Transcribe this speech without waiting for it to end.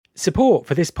Support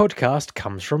for this podcast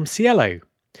comes from Cielo.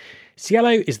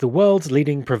 Cielo is the world's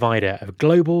leading provider of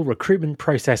global recruitment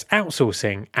process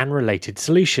outsourcing and related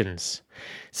solutions,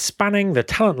 spanning the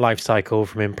talent lifecycle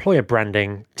from employer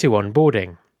branding to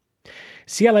onboarding.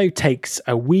 Cielo takes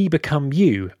a we become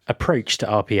you approach to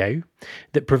RPO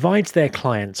that provides their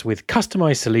clients with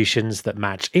customized solutions that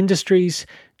match industries,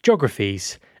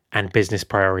 geographies, and business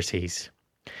priorities.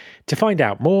 To find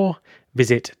out more,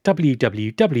 visit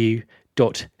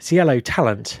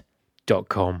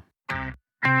www.cielotalent.com.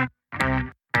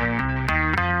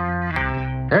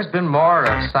 There's been more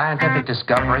of scientific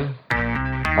discovery,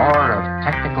 more of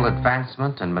technical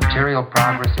advancement and material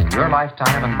progress in your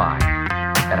lifetime and mine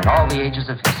than in all the ages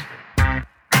of history.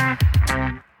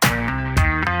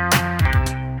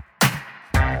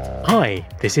 Hi,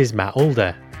 this is Matt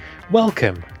Alder.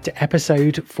 Welcome to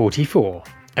episode 44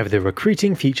 of the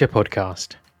Recruiting Future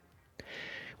podcast.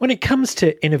 When it comes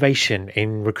to innovation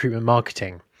in recruitment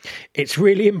marketing, it's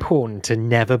really important to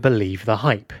never believe the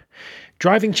hype.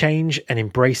 Driving change and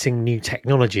embracing new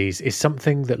technologies is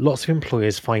something that lots of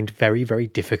employers find very, very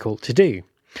difficult to do.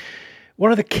 One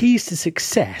of the keys to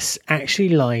success actually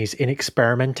lies in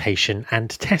experimentation and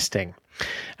testing.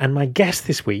 And my guest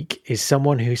this week is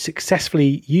someone who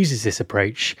successfully uses this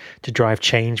approach to drive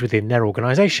change within their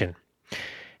organisation.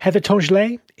 Heather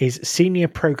Tongelet is Senior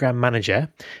Program Manager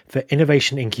for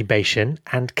Innovation Incubation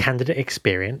and Candidate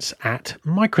Experience at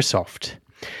Microsoft.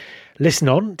 Listen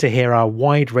on to hear our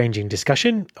wide-ranging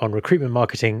discussion on recruitment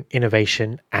marketing,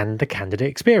 innovation, and the candidate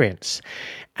experience.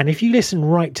 And if you listen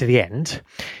right to the end,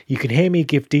 you can hear me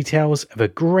give details of a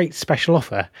great special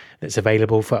offer that's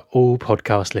available for all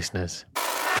podcast listeners.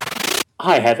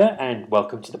 Hi, Heather, and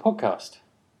welcome to the podcast.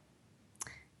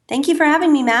 Thank you for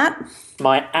having me, Matt.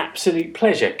 My absolute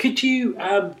pleasure. Could you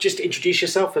just introduce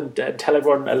yourself and tell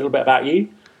everyone a little bit about you?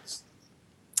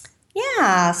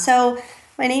 Yeah, so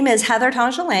my name is Heather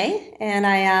Tongelet, and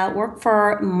I work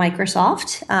for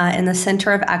Microsoft in the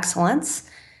Center of Excellence.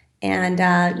 And,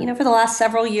 for the last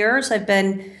several years, I've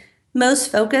been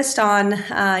most focused on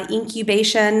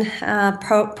incubation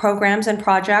programs and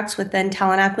projects within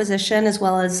talent acquisition as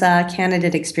well as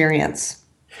candidate experience.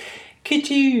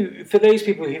 Could you, for those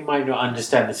people who might not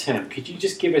understand the term, could you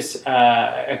just give us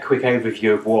a quick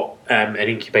overview of what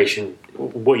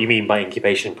what you mean by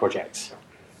incubation projects?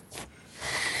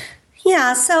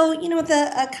 Yeah, so,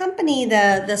 a company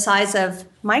the size of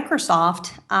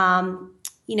Microsoft,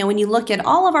 when you look at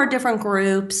all of our different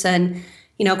groups and,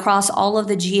 across all of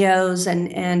the geos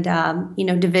and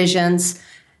divisions,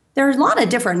 there are a lot of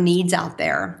different needs out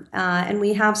there. And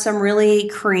we have some really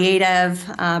creative,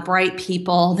 bright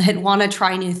people that want to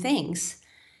try new things.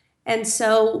 And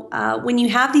so when you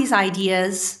have these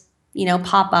ideas,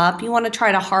 pop up, you want to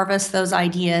try to harvest those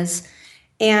ideas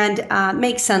and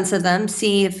make sense of them,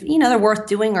 see if, they're worth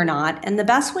doing or not. And the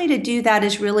best way to do that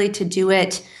is really to do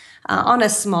it on a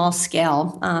small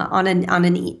scale, on an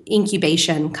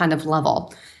incubation kind of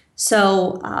level.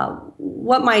 So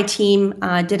what my team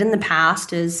did in the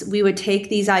past is we would take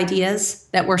these ideas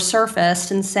that were surfaced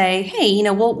and say, hey,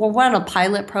 we'll run a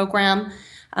pilot program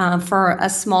for a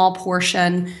small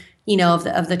portion, of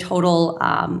the total,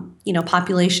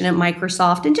 population at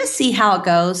Microsoft and just see how it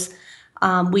goes.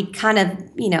 We kind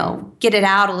of, get it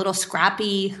out a little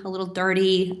scrappy, a little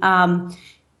dirty,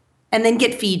 and then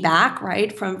get feedback,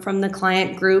 right, from the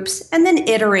client groups, and then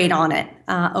iterate on it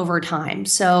over time.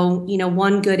 So,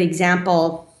 one good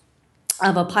example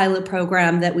of a pilot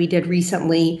program that we did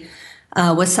recently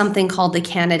was something called the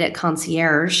Candidate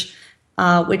Concierge,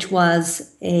 which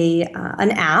was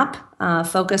an app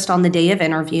focused on the day of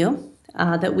interview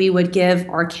that we would give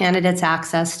our candidates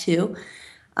access to,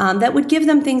 that would give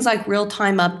them things like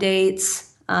real-time updates,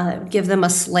 give them a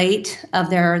slate of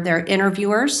their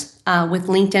interviewers with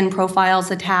LinkedIn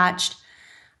profiles attached,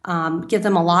 give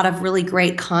them a lot of really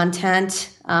great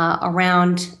content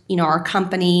around, our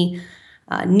company,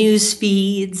 news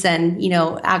feeds and,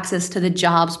 access to the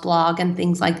jobs blog and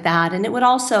things like that. And it would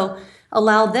also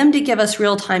allow them to give us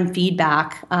real-time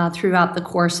feedback throughout the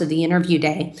course of the interview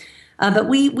day. But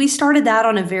we started that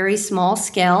on a very small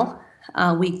scale.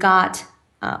 We got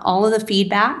all of the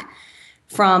feedback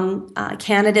from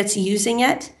candidates using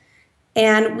it.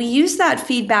 And we use that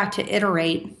feedback to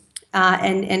iterate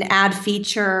and add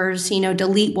features,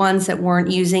 delete ones that weren't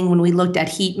using when we looked at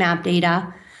heat map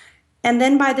data. And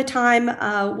then by the time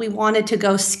we wanted to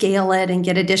go scale it and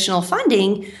get additional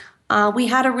funding, we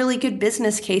had a really good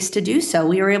business case to do so.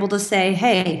 We were able to say,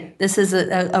 hey, this is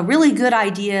a really good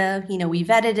idea. We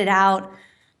vetted it out.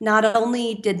 Not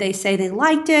only did they say they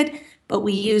liked it, but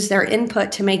we used their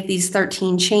input to make these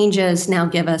 13 changes now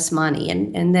give us money.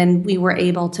 And then we were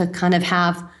able to kind of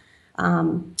have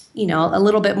a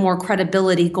little bit more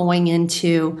credibility going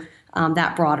into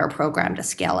that broader program to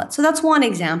scale it. So that's one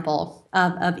example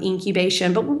of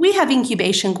incubation. But we have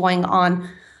incubation going on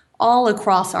all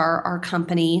across our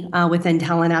company within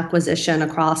talent acquisition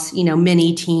across,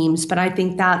 many teams. But I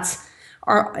think that's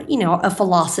a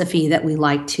philosophy that we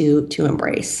like to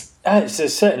embrace.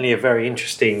 It's certainly a very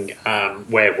interesting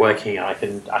way of working. I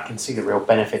can see the real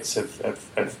benefits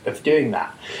of doing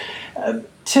that.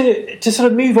 To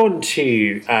sort of move on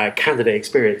to candidate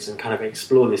experience and kind of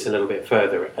explore this a little bit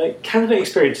further. Candidate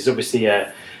experience is obviously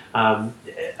a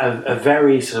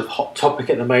very sort of hot topic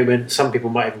at the moment. Some people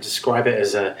might even describe it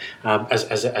as a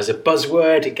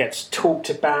buzzword. It gets talked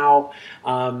about.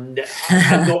 I'm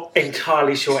not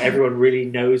entirely sure everyone really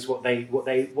knows what they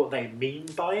mean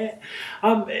by it.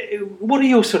 What are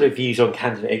your sort of views on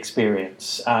candidate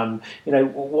experience?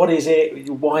 What is it?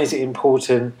 Why is it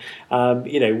important? Where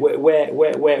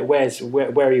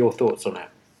are your thoughts on it?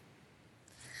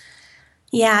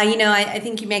 Yeah, I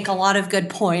think you make a lot of good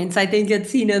points. I think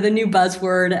it's, the new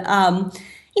buzzword.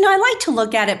 I like to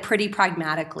look at it pretty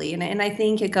pragmatically, and I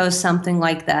think it goes something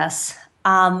like this.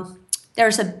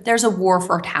 There's a war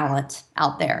for talent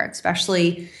out there,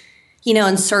 especially,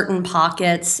 in certain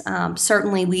pockets.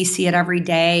 Certainly we see it every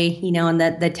day, in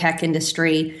the tech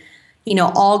industry.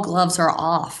 All gloves are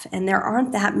off, and there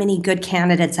aren't that many good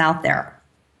candidates out there.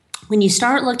 When you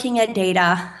start looking at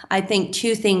data, I think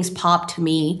two things pop to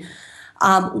me.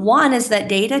 One is that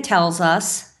data tells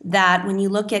us that when you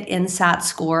look at NSAT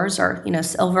scores or,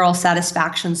 overall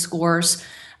satisfaction scores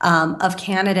of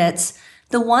candidates,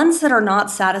 the ones that are not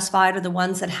satisfied or the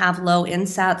ones that have low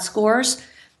NSAT scores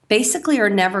basically are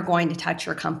never going to touch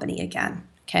your company again,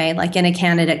 okay, like in a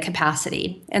candidate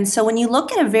capacity. And so when you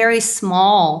look at a very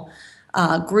small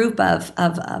group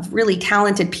of really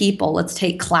talented people, let's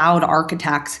take cloud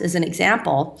architects as an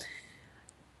example.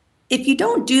 If you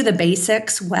don't do the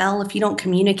basics well, if you don't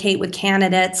communicate with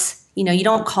candidates, you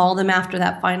don't call them after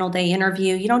that final day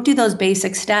interview, you don't do those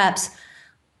basic steps,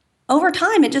 over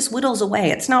time it just whittles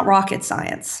away. It's not rocket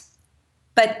science.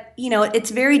 But,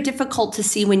 it's very difficult to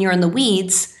see when you're in the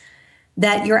weeds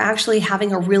that you're actually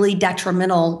having a really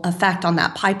detrimental effect on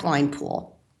that pipeline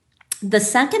pool. The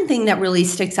second thing that really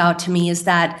sticks out to me is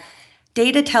that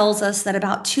data tells us that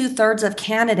about 2/3 of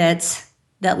candidates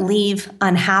that leave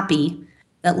unhappy,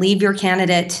 that leave your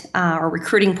candidate or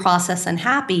recruiting process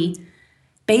unhappy,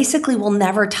 basically will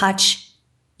never touch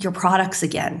your products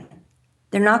again.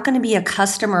 They're not going to be a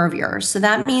customer of yours. So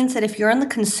that means that if you're in the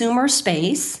consumer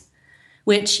space,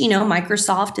 which,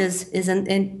 Microsoft is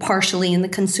partially in the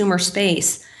consumer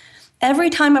space,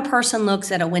 every time a person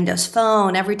looks at a Windows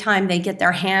phone, every time they get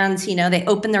their hands, they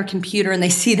open their computer and they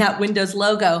see that Windows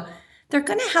logo, they're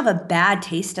going to have a bad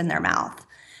taste in their mouth.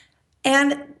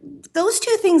 And those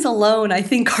two things alone, I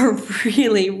think, are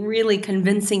really, really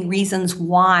convincing reasons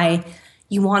why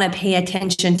you want to pay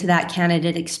attention to that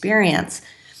candidate experience.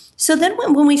 So then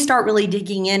when we start really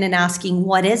digging in and asking,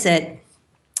 what is it?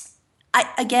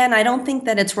 I don't think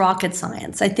that it's rocket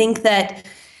science. I think that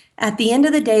at the end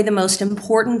of the day, the most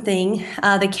important thing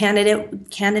the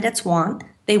candidates want,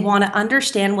 they want to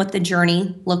understand what the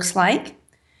journey looks like.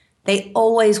 They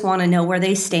always want to know where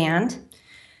they stand.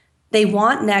 They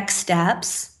want next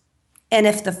steps. And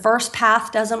if the first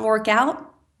path doesn't work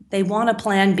out, they want a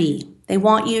plan B. They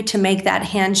want you to make that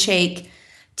handshake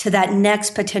to that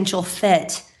next potential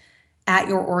fit at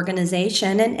your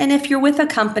organization. And if you're with a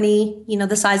company,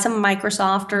 the size of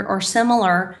Microsoft or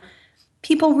similar,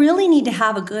 people really need to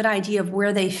have a good idea of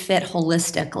where they fit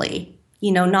holistically.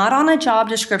 Not on a job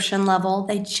description level.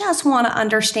 They just want to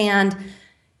understand,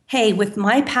 hey, with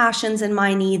my passions and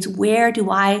my needs, where can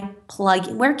I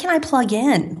plug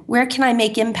in? Where can I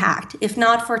make impact? If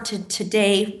not for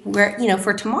today,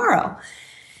 for tomorrow.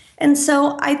 And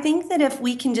so I think that if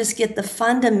we can just get the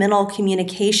fundamental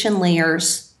communication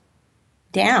layers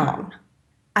down,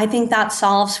 I think that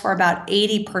solves for about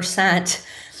 80%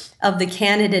 of the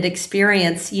candidate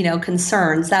experience,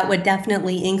 concerns. That would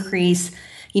definitely increase,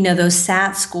 those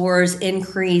SAT scores,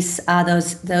 increase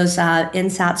those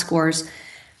NSAT scores.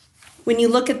 When you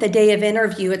look at the day of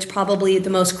interview, it's probably the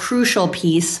most crucial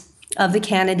piece of the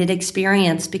candidate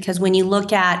experience, because when you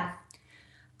look at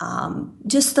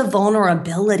just the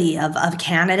vulnerability of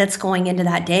candidates going into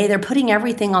that day, they're putting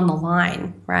everything on the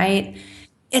line, right?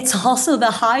 It's also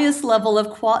the highest level of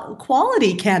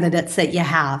quality candidates that you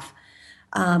have.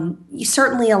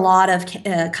 Certainly a lot of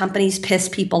companies piss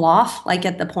people off, like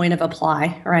at the point of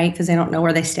apply, right? Because they don't know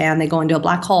where they stand. They go into a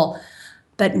black hole.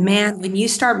 But man, when you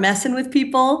start messing with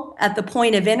people at the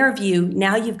point of interview,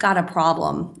 now you've got a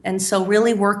problem. And so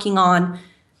really working on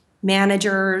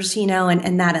managers,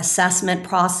 and that assessment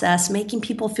process, making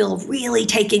people feel really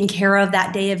taken care of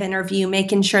that day of interview,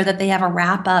 making sure that they have a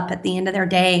wrap up at the end of their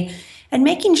day, and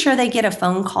making sure they get a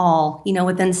phone call,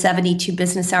 within 72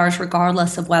 business hours,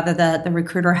 regardless of whether the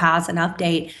recruiter has an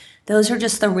update. Those are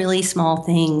just the really small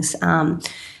things.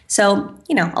 So,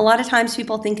 a lot of times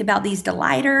people think about these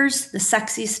delighters, the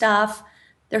sexy stuff.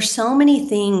 There's so many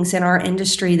things in our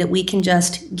industry that we can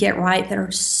just get right that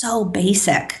are so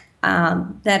basic,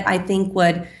 that I think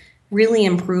would really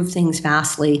improve things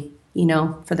vastly,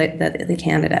 for the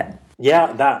candidate.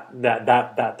 Yeah,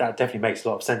 that definitely makes a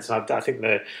lot of sense. And I think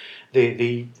the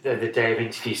day of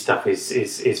interview stuff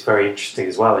is very interesting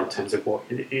as well in terms of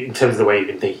the way you've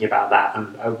been thinking about that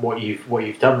and what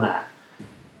you've done there.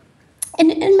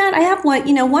 And Matt, I have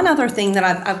one other thing that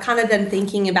I've kind of been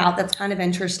thinking about that's kind of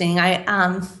interesting.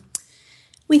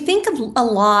 We think a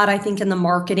lot, I think, in the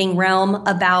marketing realm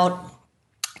about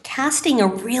casting a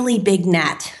really big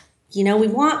net. We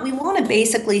want to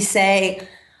basically say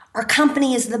our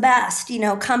company is the best.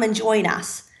 Come and join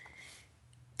us.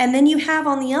 And then you have,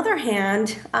 on the other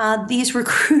hand, these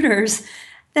recruiters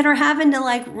that are having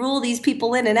to rule these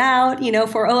people in and out.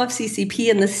 For OFCCP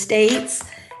in the States.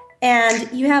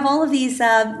 And you have all of these,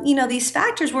 these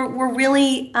factors where we're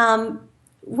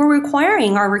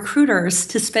requiring our recruiters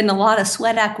to spend a lot of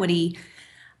sweat equity,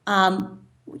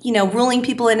 ruling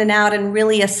people in and out and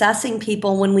really assessing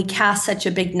people when we cast such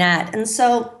a big net. And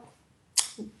so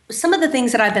some of the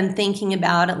things that I've been thinking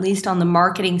about, at least on the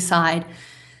marketing side,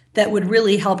 that would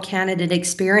really help candidate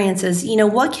experiences,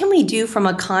 what can we do from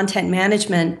a content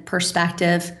management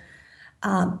perspective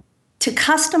to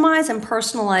customize and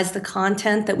personalize the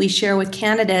content that we share with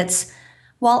candidates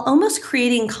while almost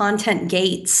creating content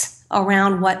gates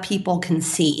around what people can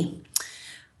see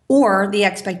or the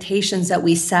expectations that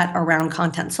we set around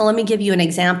content. So let me give you an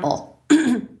example.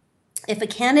 If a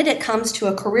candidate comes to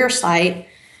a career site,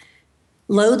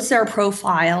 loads their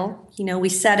profile, we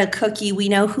set a cookie, we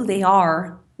know who they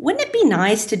are, wouldn't it be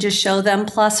nice to just show them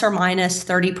plus or minus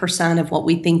 30% of what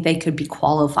we think they could be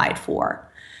qualified for?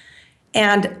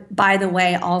 And by the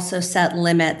way, also set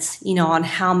limits, on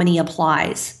how many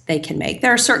applies they can make.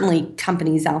 There are certainly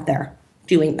companies out there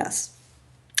doing this.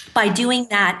 By doing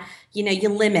that, you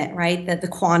limit, right, the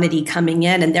quantity coming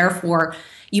in, and therefore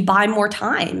you buy more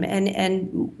time.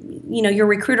 And your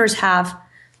recruiters have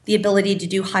the ability to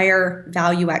do higher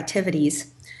value activities.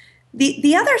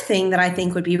 The other thing that I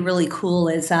think would be really cool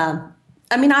is, I'm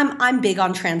big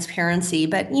on transparency,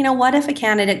 but what if a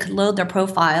candidate could load their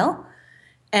profile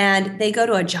and they go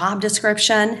to a job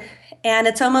description and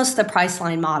it's almost the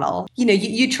Priceline model.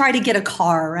 You try to get a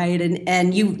car, right?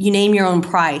 And you name your own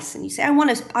price and you say, I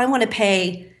want to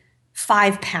pay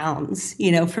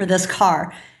 £5, for this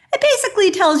car. It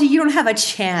basically tells you don't have a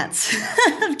chance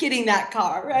of getting that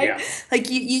car, right? Yeah.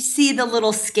 You see the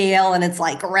little scale and it's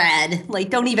red,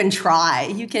 don't even try.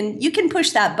 You can push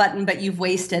that button, but you've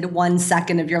wasted 1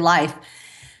 second of your life.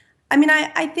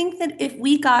 I think that if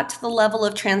we got to the level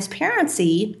of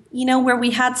transparency, where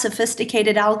we had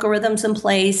sophisticated algorithms in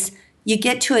place, you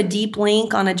get to a deep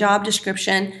link on a job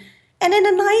description, and in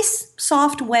a nice,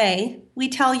 soft way, we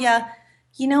tell you,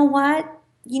 you know what?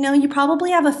 You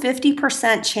probably have a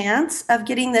 50% chance of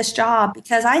getting this job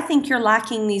because I think you're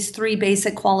lacking these 3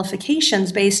 basic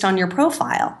qualifications based on your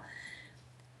profile.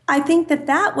 I think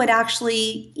that would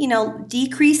actually,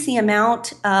 decrease the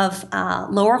amount of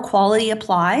lower quality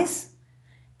applies.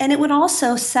 And it would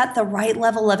also set the right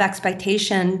level of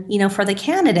expectation, for the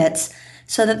candidates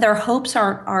so that their hopes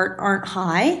aren't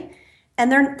high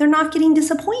and they're not getting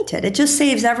disappointed. It just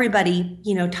saves everybody,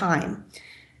 time.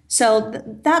 So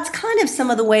that's kind of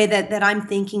some of the way that I'm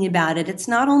thinking about it. It's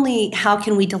not only how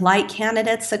can we delight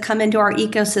candidates that come into our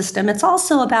ecosystem, it's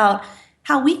also about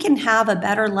how we can have a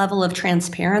better level of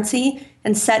transparency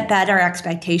and set better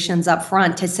expectations up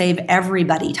front to save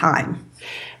everybody time.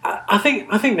 I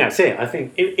think that's it. I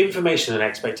think information and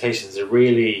expectations are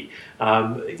really,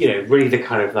 really the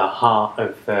kind of the heart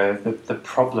of the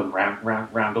problem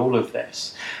around all of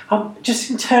this. Just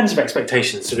in terms of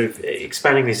expectations, sort of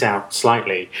expanding this out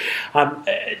slightly,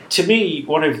 to me,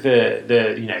 one of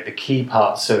the key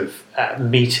parts of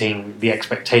meeting the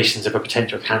expectations of a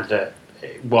potential candidate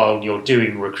while you're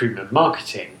doing recruitment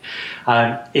marketing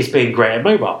is being great at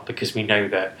mobile, because we know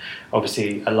that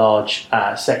obviously a large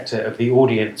sector of the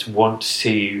audience wants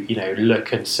to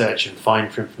look and search and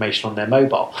find for information on their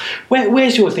mobile.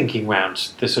 Where's your thinking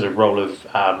around the sort of role of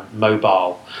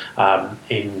mobile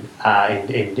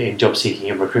in job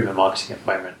seeking and recruitment marketing at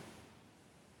the moment?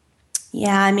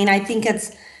 Yeah, I think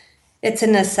it's a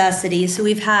necessity. So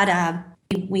we've had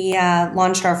we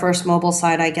launched our first mobile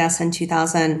site, I guess, in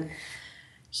 2019,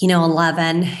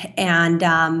 11, and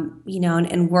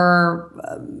and we're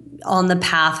on the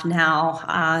path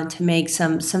now to make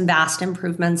some vast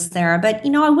improvements there. But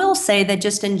I will say that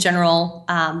just in general,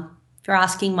 if you're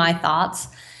asking my thoughts,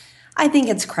 I think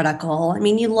it's critical. I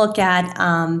mean, you look at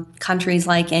countries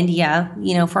like India,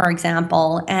 for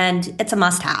example, and it's a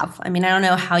must-have. I mean, I don't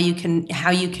know how you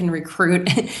can recruit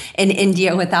in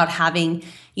India without having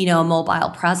a mobile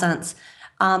presence.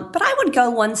 But I would go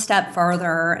one step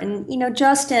further, and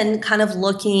just in kind of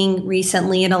looking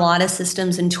recently at a lot of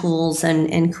systems and tools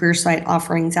and career site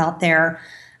offerings out there,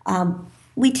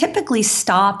 we typically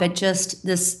stop at just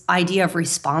this idea of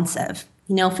responsive.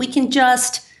 If we can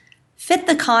just fit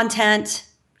the content,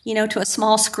 to a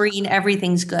small screen,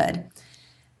 everything's good.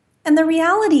 And the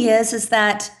reality is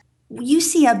that you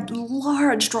see a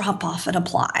large drop off at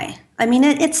apply. I mean,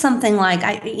 it's something like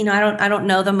I don't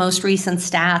know the most recent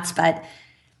stats, but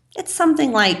it's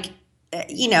something like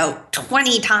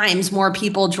 20 times more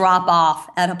people drop off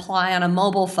at apply on a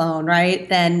mobile phone, right,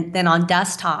 than on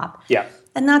desktop. Yeah.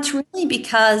 And that's really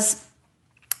because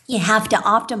you have to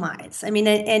optimize. I mean,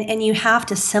 and you have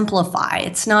to simplify.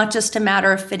 It's not just a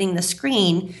matter of fitting the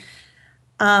screen.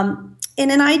 In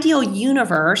an ideal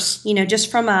universe, just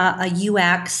from a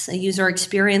UX, a user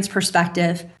experience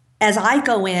perspective, as I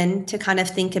go in to kind of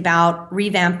think about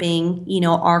revamping,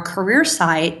 our career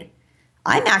site,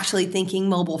 I'm actually thinking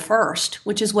mobile first,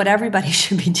 which is what everybody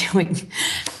should be doing.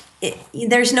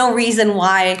 There's no reason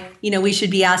why, we should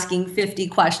be asking 50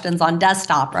 questions on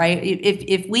desktop, right?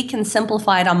 If we can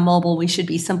simplify it on mobile, we should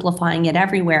be simplifying it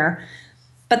everywhere.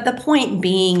 But the point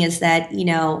being is that,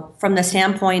 from the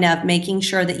standpoint of making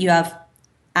sure that you have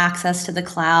access to the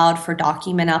cloud for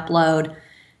document upload,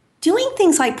 doing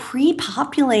things like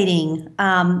pre-populating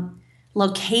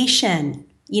location,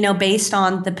 based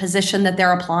on the position that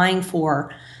they're applying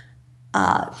for,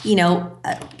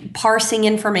 parsing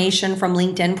information from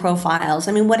LinkedIn profiles.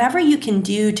 I mean, whatever you can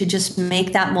do to just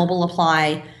make that mobile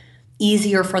apply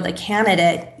easier for the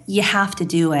candidate, you have to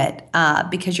do it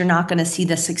because you're not going to see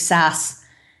the success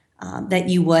that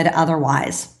you would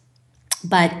otherwise.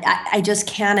 But I just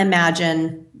can't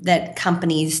imagine that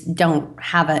companies don't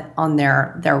have it on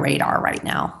their radar right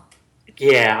now.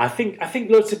 Yeah, I think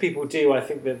lots of people do. I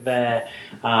think that they're,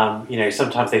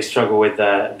 sometimes they struggle with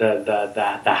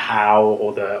the how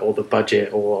or the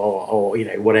budget or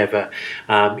whatever,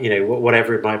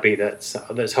 whatever it might be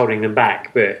that's holding them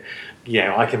back. But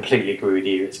I completely agree with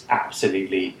you. It's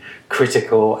absolutely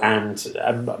critical, and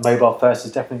mobile first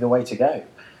is definitely the way to go.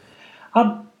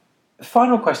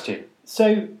 Final question.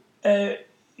 So,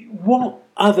 what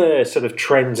other sort of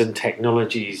trends and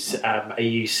technologies are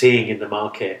you seeing in the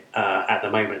market at the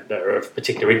moment that are of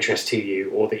particular interest to you,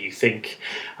 or that you think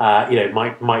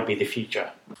might be the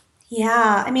future?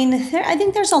 Yeah, I mean, I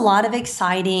think there's a lot of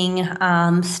exciting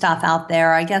stuff out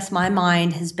there. I guess my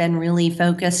mind has been really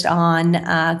focused on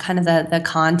kind of the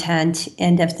content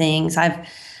end of things. I've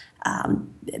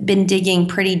been digging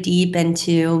pretty deep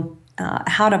into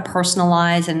how to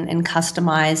personalize and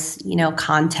customize,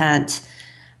 content.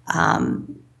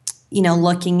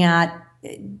 Looking at,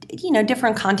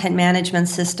 different content management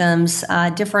systems,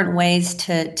 different ways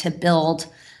to build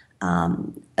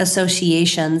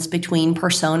associations between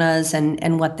personas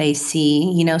and what they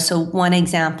see. So one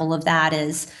example of that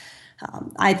is,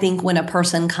 I think when a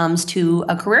person comes to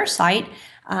a career site,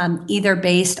 either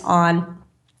based on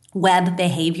web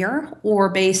behavior or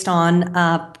based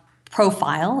on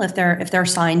profile, if they're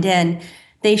signed in,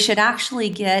 they should actually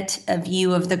get a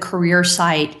view of the career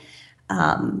site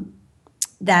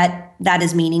that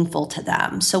is meaningful to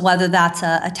them. So whether that's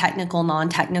a technical,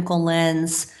 non-technical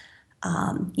lens,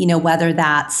 whether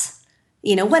that's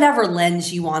whatever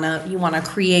lens you wanna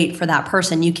create for that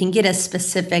person, you can get as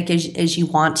specific as you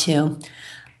want to.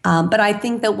 But I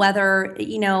think that whether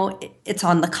it's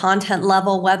on the content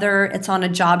level, whether it's on a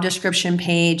job description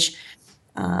page,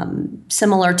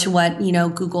 similar to what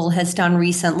Google has done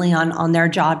recently on their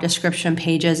job description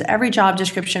pages. Every job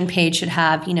description page should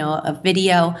have a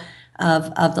video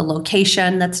of the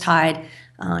location that's tied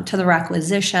to the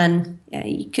requisition.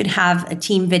 You could have a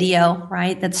team video,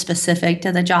 right, that's specific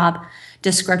to the job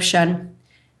description.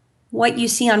 What you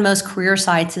see on most career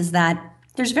sites is that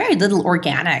there's very little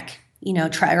organic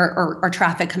or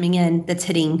traffic coming in that's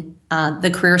hitting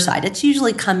the career site. It's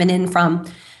usually coming in from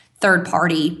third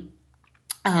party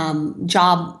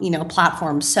job,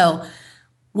 platforms. So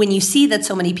when you see that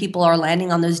so many people are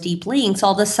landing on those deep links,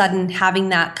 all of a sudden having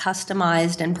that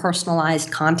customized and personalized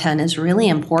content is really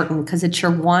important because it's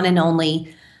your one and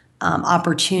only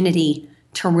opportunity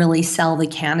to really sell the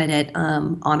candidate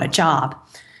on a job.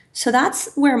 So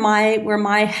that's where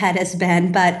my head has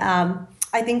been. But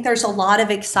I think there's a lot of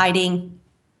exciting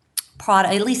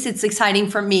product. At least it's exciting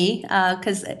for me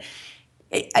because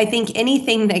I think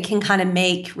anything that can kind of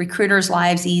make recruiters'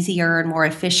 lives easier and more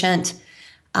efficient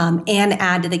and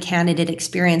add to the candidate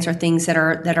experience are things that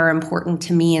are important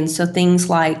to me. And so things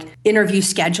like interview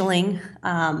scheduling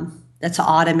that's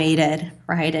automated,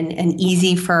 right, and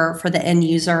easy for the end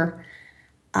user.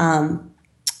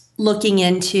 Looking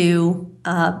into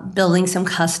building some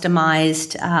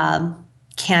customized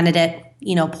candidate,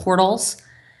 portals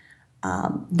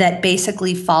that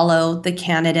basically follow the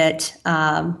candidate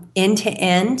end to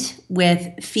end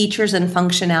with features and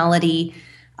functionality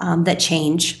that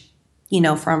change,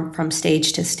 from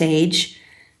stage to stage,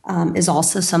 is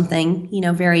also something,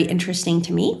 very interesting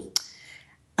to me.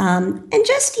 And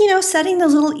just, setting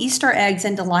those little Easter eggs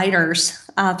and delighters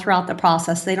throughout the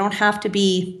process. They don't have to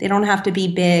be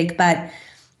big, but,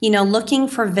 looking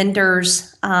for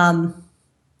vendors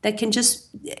that can just,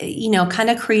 kind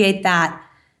of create that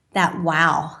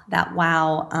wow,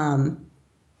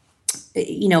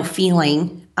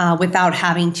 feeling without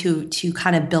having to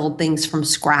kind of build things from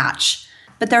scratch.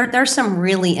 But there's some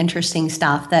really interesting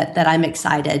stuff that I'm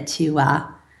excited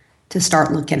to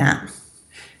start looking at.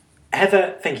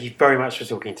 Heather, thank you very much for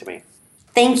talking to me.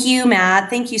 Thank you, Matt.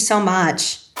 Thank you so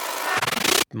much.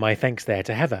 My thanks there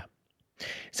to Heather.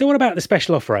 So what about the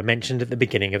special offer I mentioned at the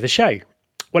beginning of the show?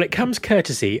 Well, it comes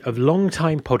courtesy of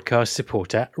long-time podcast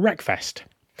supporter Wreckfest.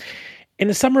 In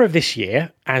the summer of this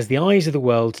year, as the eyes of the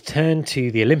world turn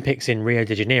to the Olympics in Rio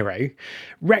de Janeiro,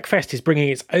 Wreckfest is bringing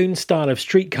its own style of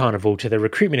street carnival to the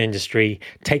recruitment industry,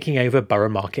 taking over Borough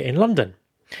Market in London.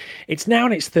 It's now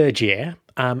in its third year,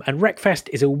 and Wreckfest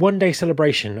is a one-day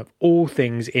celebration of all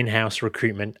things in-house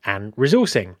recruitment and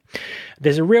resourcing.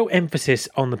 There's a real emphasis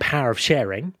on the power of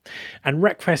sharing, and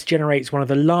Wreckfest generates one of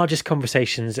the largest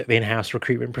conversations of in-house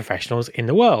recruitment professionals in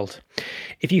the world.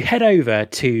 If you head over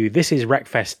to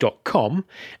thisiswreckfest.com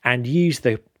and use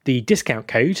the discount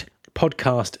code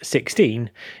podcast16,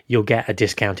 you'll get a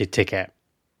discounted ticket.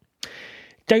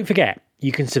 Don't forget,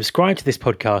 you can subscribe to this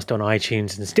podcast on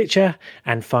iTunes and Stitcher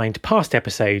and find past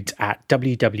episodes at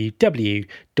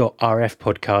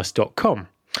www.rfpodcast.com.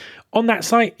 On that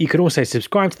site, you can also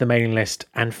subscribe to the mailing list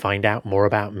and find out more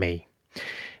about me.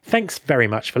 Thanks very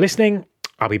much for listening.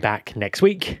 I'll be back next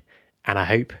week, and I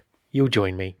hope you'll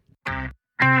join me.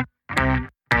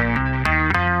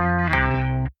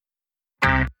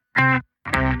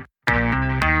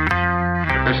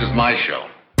 This is my show.